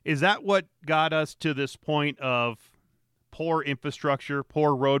 Is that what got us to this point of poor infrastructure,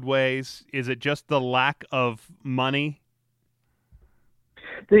 poor roadways? Is it just the lack of money?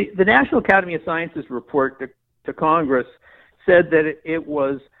 The National Academy of Sciences report to Congress said that it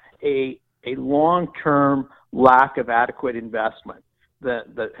was a long-term lack of adequate investment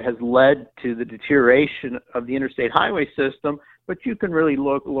that has led to the deterioration of the interstate highway system. But you can really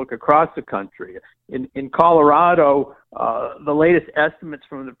look across the country. In Colorado, the latest estimates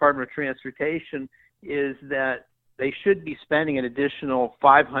from the Department of Transportation is that they should be spending an additional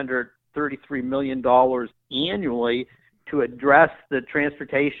 $533 million annually to address the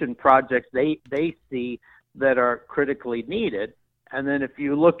transportation projects they see that are critically needed. And then if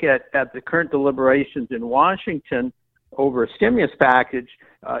you look at the current deliberations in Washington over a stimulus package,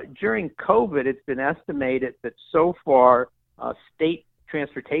 during COVID, it's been estimated that so far state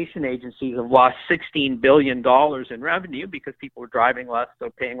transportation agencies have lost $16 billion in revenue because people are driving less, so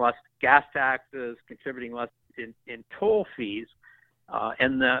paying less gas taxes, contributing less in toll fees.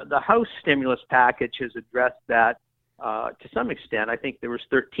 And the House stimulus package has addressed that to some extent. I think there was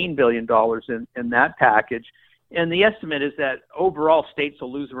 $13 billion in that package. And the estimate is that overall states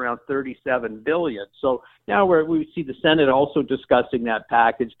will lose around $37 billion. So now we see the Senate also discussing that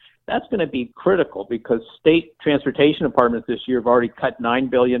package. That's going to be critical because state transportation departments this year have already cut $9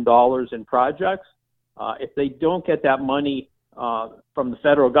 billion in projects. If they don't get that money from the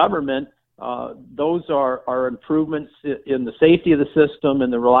federal government, those are improvements in the safety of the system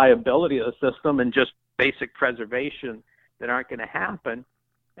and the reliability of the system and just basic preservation that aren't going to happen.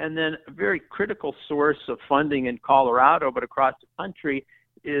 And then a very critical source of funding in Colorado, but across the country,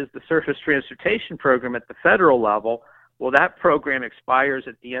 is the Surface Transportation Program at the federal level. Well, that program expires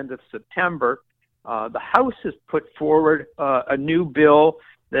at the end of September. The House has put forward a new bill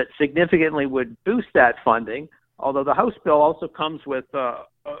that significantly would boost that funding, although the House bill also comes with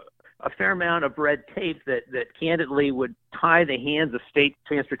a fair amount of red tape that candidly would tie the hands of state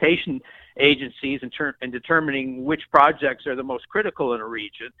transportation agencies in determining which projects are the most critical in a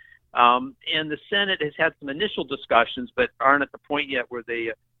region. And the Senate has had some initial discussions, but aren't at the point yet where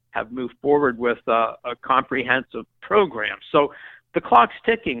they have moved forward with a comprehensive program. So the clock's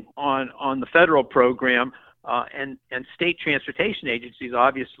ticking on the federal program, and state transportation agencies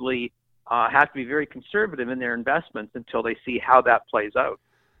obviously have to be very conservative in their investments until they see how that plays out.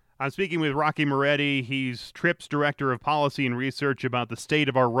 I'm speaking with Rocky Moretti. He's TRIP's Director of Policy and Research about the state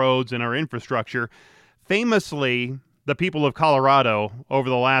of our roads and our infrastructure. Famously, the people of Colorado over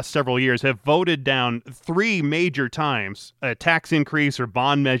the last several years have voted down 3 major times a tax increase or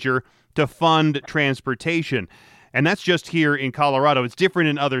bond measure to fund transportation. And that's just here in Colorado. It's different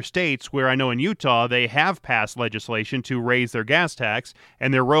in other states where I know in Utah they have passed legislation to raise their gas tax,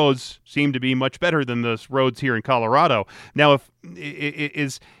 and their roads seem to be much better than the roads here in Colorado. Now,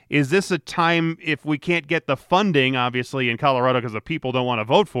 is this a time, if we can't get the funding, obviously, in Colorado because the people don't want to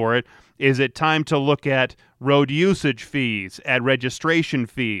vote for it, is it time to look at road usage fees, at registration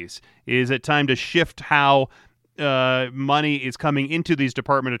fees? Is it time to shift how money is coming into these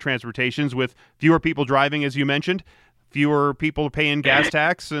Department of Transportations with fewer people driving, as you mentioned, fewer people paying gas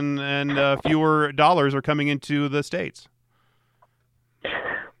tax, and fewer dollars are coming into the states?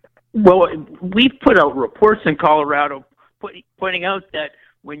 Well, we've put out reports in Colorado pointing out that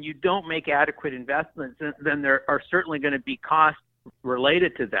when you don't make adequate investments, then there are certainly going to be costs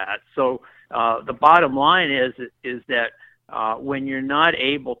related to that. So the bottom line is that when you're not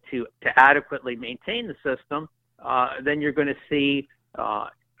able to adequately maintain the system, then you're going to see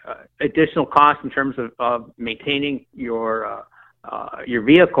additional costs in terms of maintaining your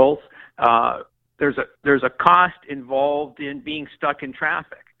vehicles. There's a cost involved in being stuck in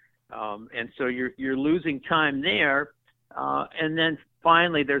traffic, and so you're losing time there. And then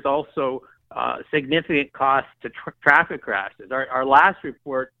finally, there's also significant costs to traffic crashes. Our last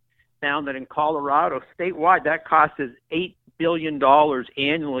report found that in Colorado, statewide, that cost is $8 billion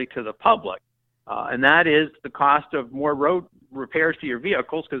annually to the public. And that is the cost of more road repairs to your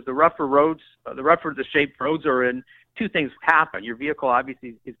vehicles, because the rougher the shaped roads are in, 2 things happen. Your vehicle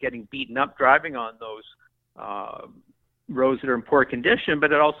obviously is getting beaten up driving on those roads that are in poor condition,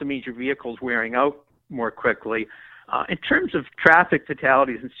 but it also means your vehicle's wearing out more quickly. In terms of traffic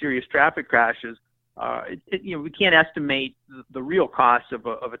fatalities and serious traffic crashes, we can't estimate the real cost of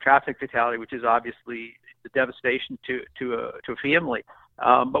a traffic fatality, which is obviously the devastation to a family.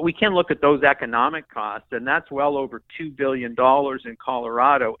 But we can look at those economic costs, and that's well over $2 billion in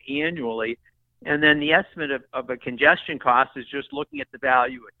Colorado annually. And then the estimate of a congestion cost is just looking at the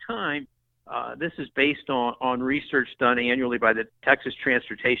value of time. This is based on research done annually by the Texas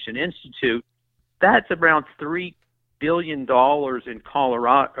Transportation Institute. That's around $3 billion in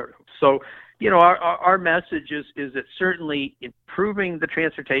Colorado. So, our message is that certainly improving the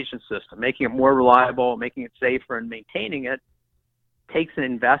transportation system, making it more reliable, making it safer, and maintaining it takes an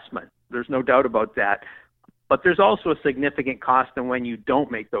investment. There's no doubt about that. But there's also a significant cost in when you don't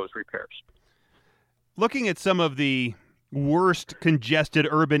make those repairs. Looking at some of the worst congested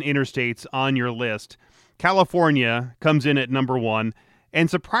urban interstates on your list, California comes in at number 1. And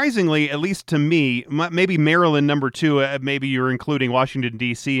surprisingly, at least to me, maybe Maryland number 2, maybe you're including Washington,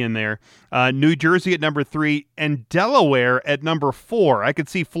 D.C. in there, New Jersey at number 3, and Delaware at number 4. I could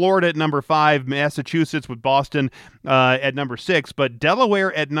see Florida at number 5, Massachusetts with Boston at number 6, but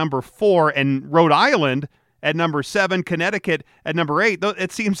Delaware at number 4 and Rhode Island at number 7, Connecticut at number 8.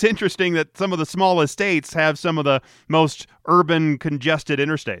 It seems interesting that some of the smallest states have some of the most urban congested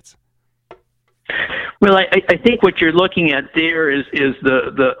interstates. Well, I think what you're looking at there is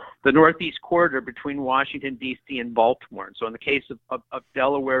the Northeast corridor between Washington, D.C. and Baltimore. And so in the case of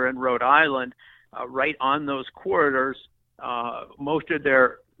Delaware and Rhode Island, right on those corridors, most of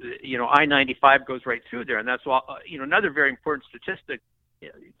their, I-95 goes right through there. And that's another very important statistic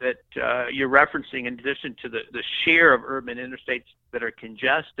that you're referencing, in addition to the share of urban interstates that are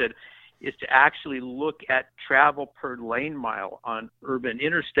congested, is to actually look at travel per lane mile on urban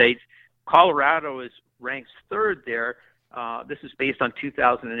interstates. Colorado ranks 3rd there. This is based on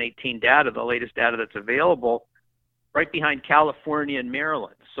 2018 data, the latest data that's available, right behind California and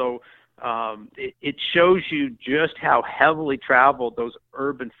Maryland. So it shows you just how heavily traveled those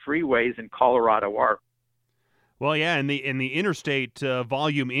urban freeways in Colorado are. Well, yeah, in the interstate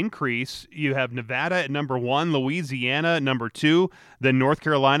volume increase, you have Nevada at number 1, Louisiana at number 2, then North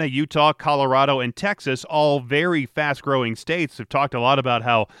Carolina, Utah, Colorado, and Texas, all very fast-growing states. We've talked a lot about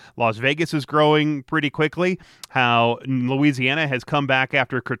how Las Vegas is growing pretty quickly, how Louisiana has come back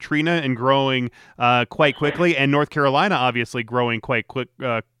after Katrina and growing quite quickly, and North Carolina obviously growing quite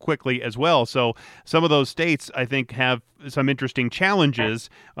quickly as well. So some of those states, I think, have some interesting challenges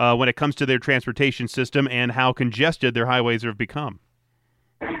when it comes to their transportation system and how congested their highways have become.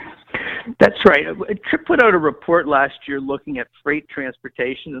 That's right. Trip put out a report last year looking at freight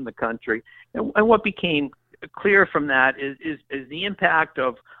transportation in the country, and what became clear from that is the impact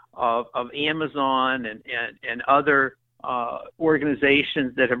of Amazon and other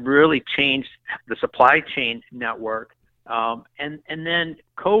organizations that have really changed the supply chain network, and then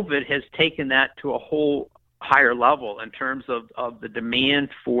COVID has taken that to a whole higher level in terms of the demand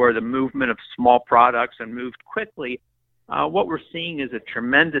for the movement of small products and moved quickly. What we're seeing is a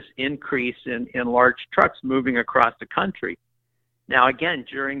tremendous increase in large trucks moving across the country. Now, again,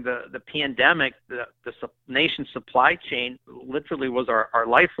 during the pandemic, the nation's supply chain literally was our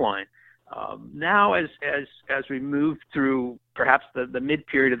lifeline. Now, as we move through perhaps the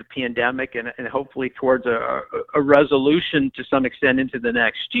mid-period of the pandemic and hopefully towards a resolution to some extent into the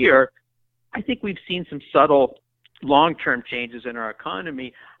next year, I think we've seen some subtle long-term changes in our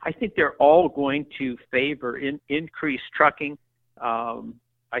economy. I think they're all going to favor increased trucking.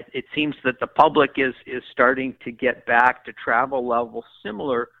 It seems that the public is starting to get back to travel levels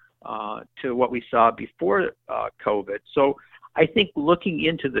similar to what we saw before COVID. So I think looking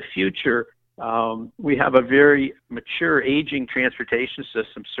into the future, we have a very mature, aging transportation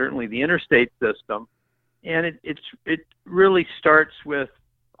system, certainly the interstate system, and it really starts with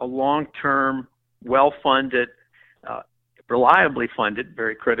a long-term, well-funded, reliably funded,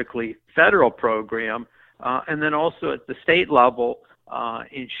 very critically, federal program, and then also at the state level,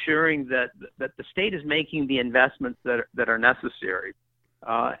 ensuring that the state is making the investments that are necessary,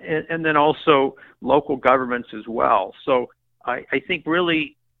 and then also local governments as well. So I think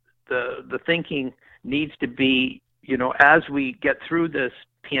really the thinking needs to be, as we get through this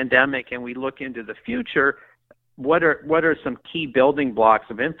pandemic and we look into the future, what are some key building blocks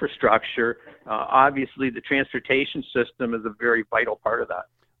of infrastructure? Obviously, the transportation system is a very vital part of that.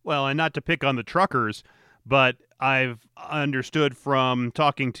 Well, and not to pick on the truckers, but I've understood from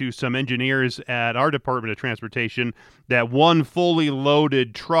talking to some engineers at our Department of Transportation that one fully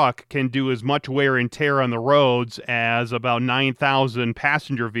loaded truck can do as much wear and tear on the roads as about 9,000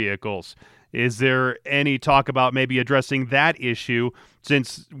 passenger vehicles. Is there any talk about maybe addressing that issue,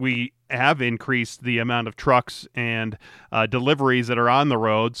 since we have increased the amount of trucks and deliveries that are on the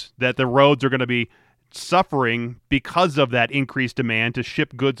roads, that the roads are going to be suffering because of that increased demand to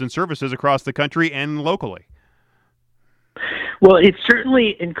ship goods and services across the country and locally. Well, it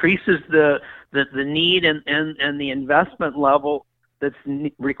certainly increases the need and the investment level that's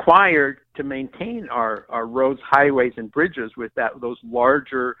required to maintain our roads, highways, and bridges with those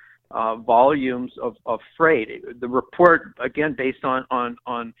larger volumes of freight. The report, again, based on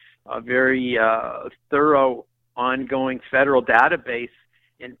a very thorough ongoing federal database,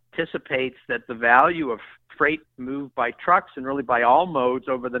 anticipates that the value of freight moved by trucks and really by all modes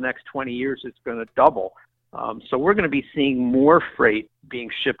over the next 20 years is going to double. So we're going to be seeing more freight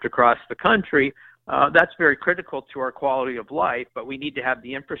being shipped across the country. That's very critical to our quality of life, but we need to have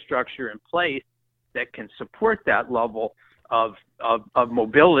the infrastructure in place that can support that level of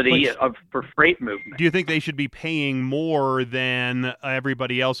mobility for freight movement. Do you think they should be paying more than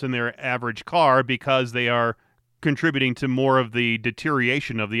everybody else in their average car because they are contributing to more of the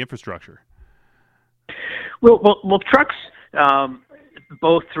deterioration of the infrastructure? Well, trucks,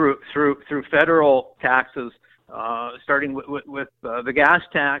 both through federal taxes, starting with the gas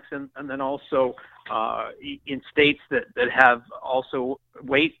tax, and then also in states that have also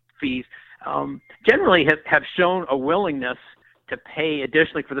weight fees, generally have shown a willingness to pay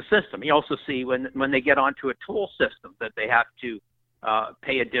additionally for the system. You also see when they get onto a toll system that they have to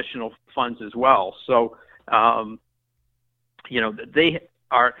pay additional funds as well. So, they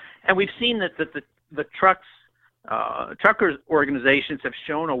are, and we've seen that the truckers organizations have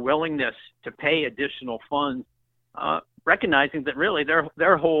shown a willingness to pay additional funds, recognizing that really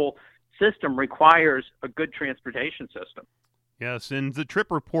their whole system requires a good transportation system. Yes, and the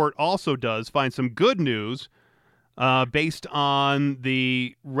TRIP report also does find some good news based on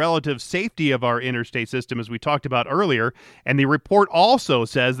the relative safety of our interstate system, as we talked about earlier. And the report also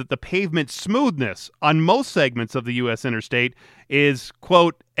says that the pavement smoothness on most segments of the U.S. interstate is,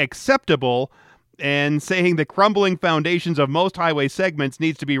 quote, acceptable, and saying the crumbling foundations of most highway segments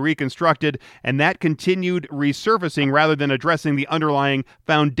needs to be reconstructed, and that continued resurfacing rather than addressing the underlying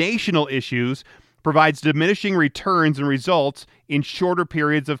foundational issues provides diminishing returns and results in shorter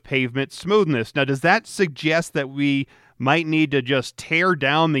periods of pavement smoothness. Now, does that suggest that we might need to just tear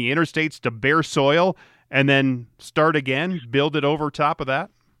down the interstates to bare soil and then start again, build it over top of that?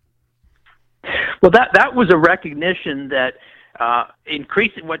 Well, that was a recognition that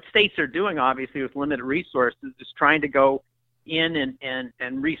increasing what states are doing, obviously, with limited resources, is trying to go in and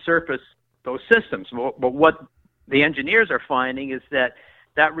resurface those systems. But what the engineers are finding is that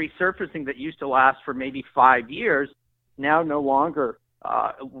resurfacing that used to last for maybe 5 years now no longer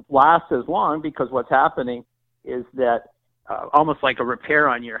lasts as long, because what's happening is that almost like a repair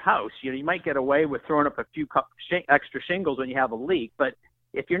on your house. You might get away with throwing up a few extra shingles when you have a leak, but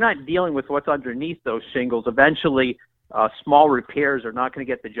if you're not dealing with what's underneath those shingles, eventually small repairs are not going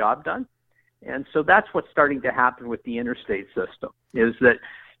to get the job done. And so that's what's starting to happen with the interstate system, is that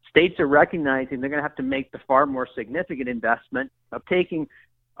states are recognizing they're going to have to make the far more significant investment of taking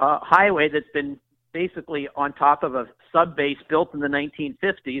a highway that's been basically on top of a sub-base built in the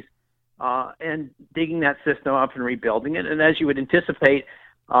 1950s and digging that system up and rebuilding it. And as you would anticipate,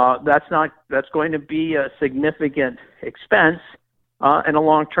 that's going to be a significant expense and a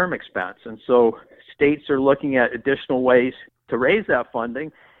long-term expense. And so states are looking at additional ways to raise that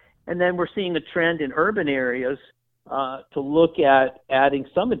funding. And then we're seeing a trend in urban areas to look at adding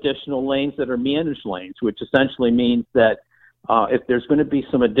some additional lanes that are managed lanes, which essentially means that if there's going to be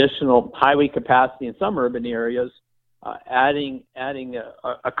some additional highway capacity in some urban areas, adding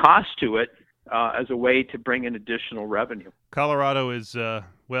a cost to it as a way to bring in additional revenue. Colorado is,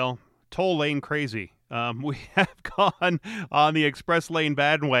 toll lane crazy. We have gone on the express lane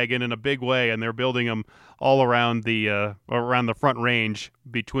bandwagon in a big way, and they're building them all around the Front Range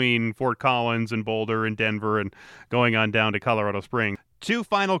between Fort Collins and Boulder and Denver, and going on down to Colorado Springs. Two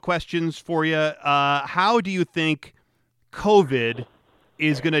final questions for you. How do you think COVID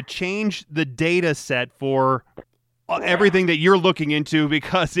is going to change the data set for everything that you're looking into,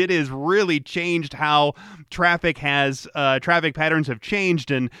 because it has really changed how traffic patterns have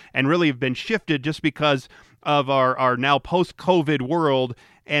changed and really have been shifted just because of our now post-COVID world?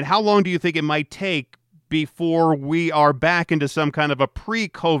 And how long do you think it might take before we are back into some kind of a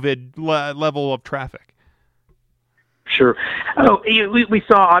pre-COVID level of traffic? Sure. We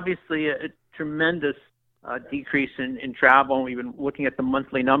saw obviously a tremendous decrease in travel, and we've been looking at the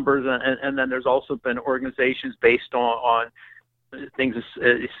monthly numbers, and then there's also been organizations based on things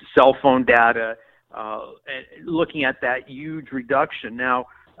as cell phone data, looking at that huge reduction. Now,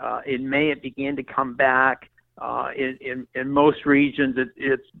 in May, it began to come back. In most regions,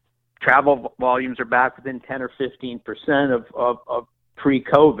 it's travel volumes are back within 10 or 15% of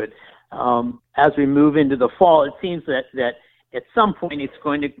pre-COVID. as we move into the fall, it seems that at some point it's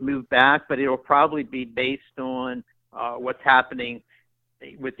going to move back, but it will probably be based on what's happening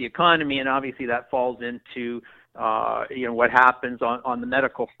with the economy, and obviously that falls into what happens on the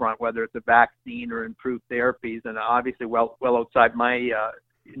medical front, whether it's a vaccine or improved therapies, and obviously well outside my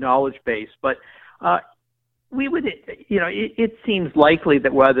knowledge base. But we would, it seems likely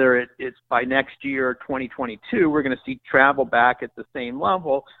that whether it's by next year or 2022, we're going to see travel back at the same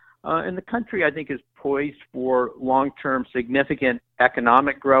level. And the country, I think, is poised for long-term significant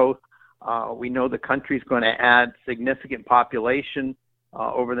economic growth. We know the country is going to add significant population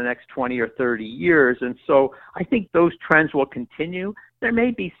over the next 20 or 30 years. And so I think those trends will continue. There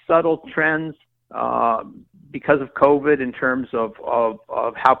may be subtle trends because of COVID in terms of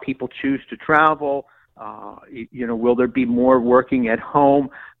how people choose to travel. Will there be more working at home?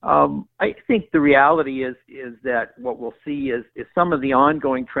 I think the reality is that what we'll see is some of the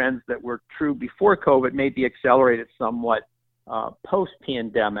ongoing trends that were true before COVID may be accelerated somewhat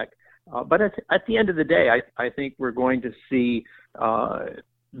post-pandemic. But at the end of the day, I think we're going to see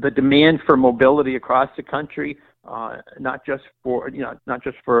the demand for mobility across the country, not just for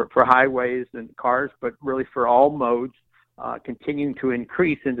highways and cars, but really for all modes, continuing to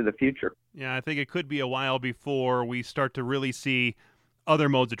increase into the future. Yeah, I think it could be a while before we start to really see other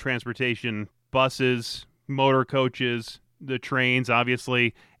modes of transportation, buses, motor coaches, the trains,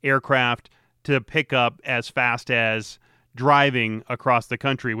 obviously aircraft, to pick up as fast as driving across the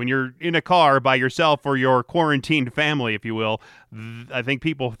country. When you're in a car by yourself or your quarantined family, if you will, I think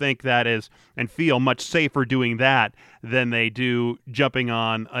people think that is and feel much safer doing that than they do jumping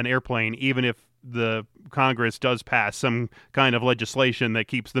on an airplane, even if the Congress does pass some kind of legislation that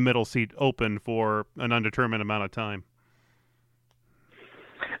keeps the middle seat open for an undetermined amount of time.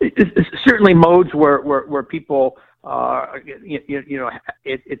 Certainly modes where people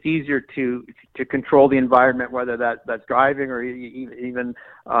it's easier to control the environment, whether that's driving or even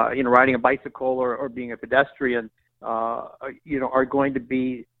riding a bicycle or being a pedestrian, are going to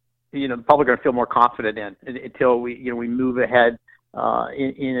be, the public are going to feel more confident in until we move ahead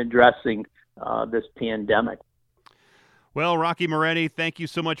in addressing this pandemic. Well, Rocky Moretti, thank you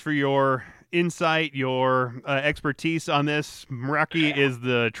so much for your insight, your expertise on this. Rocky is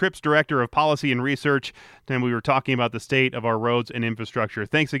the TRIPS Director of Policy and Research, and we were talking about the state of our roads and infrastructure.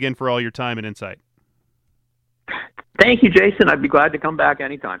 Thanks again for all your time and insight. Thank you, Jason. I'd be glad to come back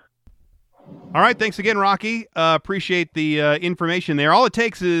anytime. All right. Thanks again, Rocky. Appreciate the information there. All it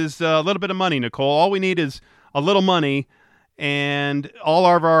takes is a little bit of money, Nicole. All we need is a little money, and all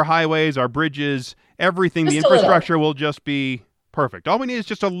of our highways, our bridges, everything, the infrastructure will just be perfect. All we need is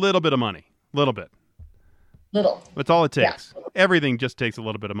just a little bit of money. Little bit. That's all it takes. Yeah. Everything just takes a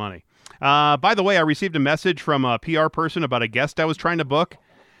little bit of money. By the way, I received a message from a PR person about a guest I was trying to book,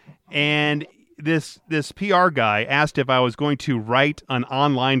 and this PR guy asked if I was going to write an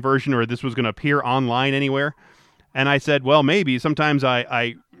online version or this was going to appear online anywhere. And I said, well, maybe. Sometimes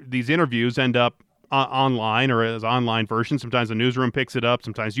these interviews end up online or as online version. Sometimes the newsroom picks it up.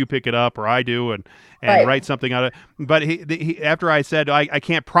 Sometimes you pick it up or I do and right. Write something out of it. But he after I said, I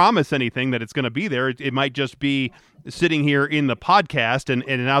can't promise anything that it's going to be there. It might just be sitting here in the podcast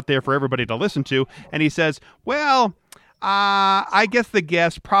and out there for everybody to listen to. And he says, well, I guess the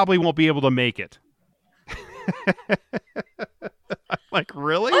guest probably won't be able to make it. I'm like,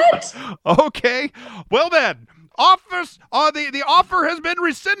 really? What? Okay. Well then, the offer has been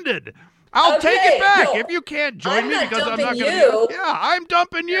rescinded. I'll take it back if you can't join me because I'm not going to. Yeah, I'm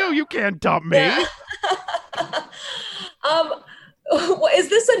dumping you. You can't dump me. Yeah. Is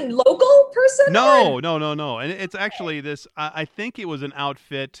this a local person? No. And it's actually this. I think it was an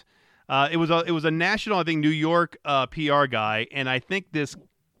outfit. It was a national, I think, New York PR guy, and I think this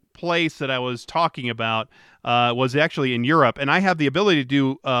place that I was talking about was actually in Europe. And I have the ability to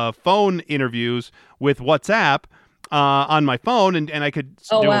do phone interviews with WhatsApp. On my phone, and I could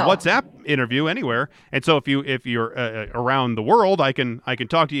do a WhatsApp interview anywhere. And so if you're around the world, I can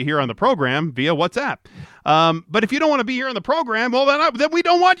talk to you here on the program via WhatsApp. But if you don't want to be here on the program, well, then we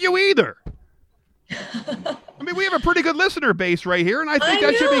don't want you either. I mean, we have a pretty good listener base right here, and I think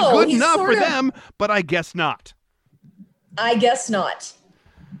that should be good enough for them. But I guess not. I guess not.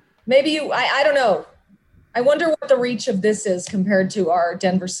 Maybe I don't know. I wonder what the reach of this is compared to our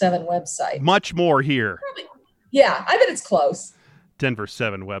Denver 7 website. Much more here. Probably. Yeah, I bet it's close. Denver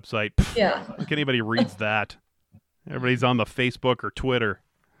 7 website. Yeah. I don't think anybody reads that. Everybody's on the Facebook or Twitter.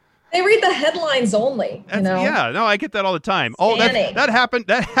 They read the headlines only. Yeah, no, I get that all the time. Oh, that happened.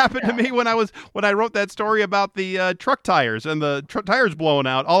 That happened to me when I wrote that story about the truck tires and the tires blowing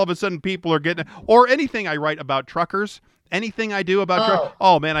out. All of a sudden, people are getting, or anything I write about truckers. Anything I do about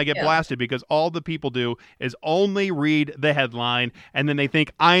I get blasted because all the people do is only read the headline and then they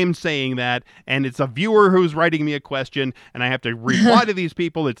think I'm saying that, and it's a viewer who's writing me a question and I have to reply to these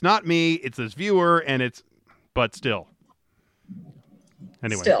people. It's not me, it's this viewer, but still.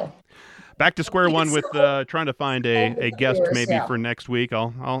 Anyway. Back to square one with trying to find a guest maybe for next week.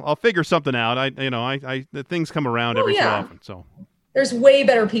 I'll figure something out. The things come around every so often. So there's way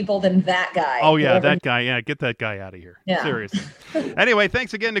better people than that guy. Oh yeah, that guy. Yeah, get that guy out of here. Yeah. Seriously. Anyway,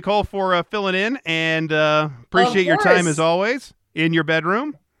 thanks again, Nicole, for filling in, and appreciate your time as always in your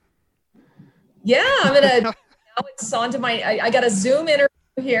bedroom. Yeah, I'm gonna. Now it's on to I got a Zoom interview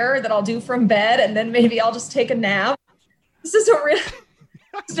here that I'll do from bed, and then maybe I'll just take a nap. This is a real.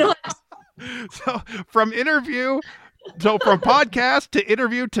 It's not. So from podcast to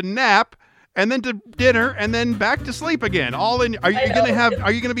interview to nap, and then to dinner, and then back to sleep again. All in. Are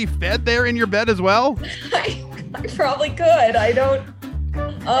you gonna be fed there in your bed as well? I probably could. I don't.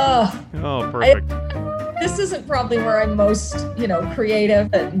 Oh, perfect. This isn't probably where I'm most,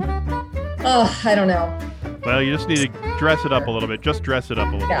 creative, and I don't know. Well, you just need to dress it up a little bit. Just dress it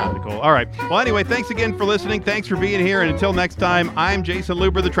up a little bit, Nicole. All right. Well, anyway, thanks again for listening. Thanks for being here. And until next time, I'm Jason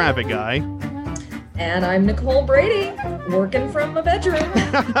Luber, the traffic guy. And I'm Nicole Brady, working from a bedroom.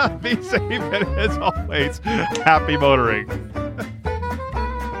 Be safe, and as always, happy motoring.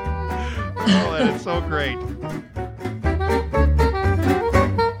 Oh, that is so great.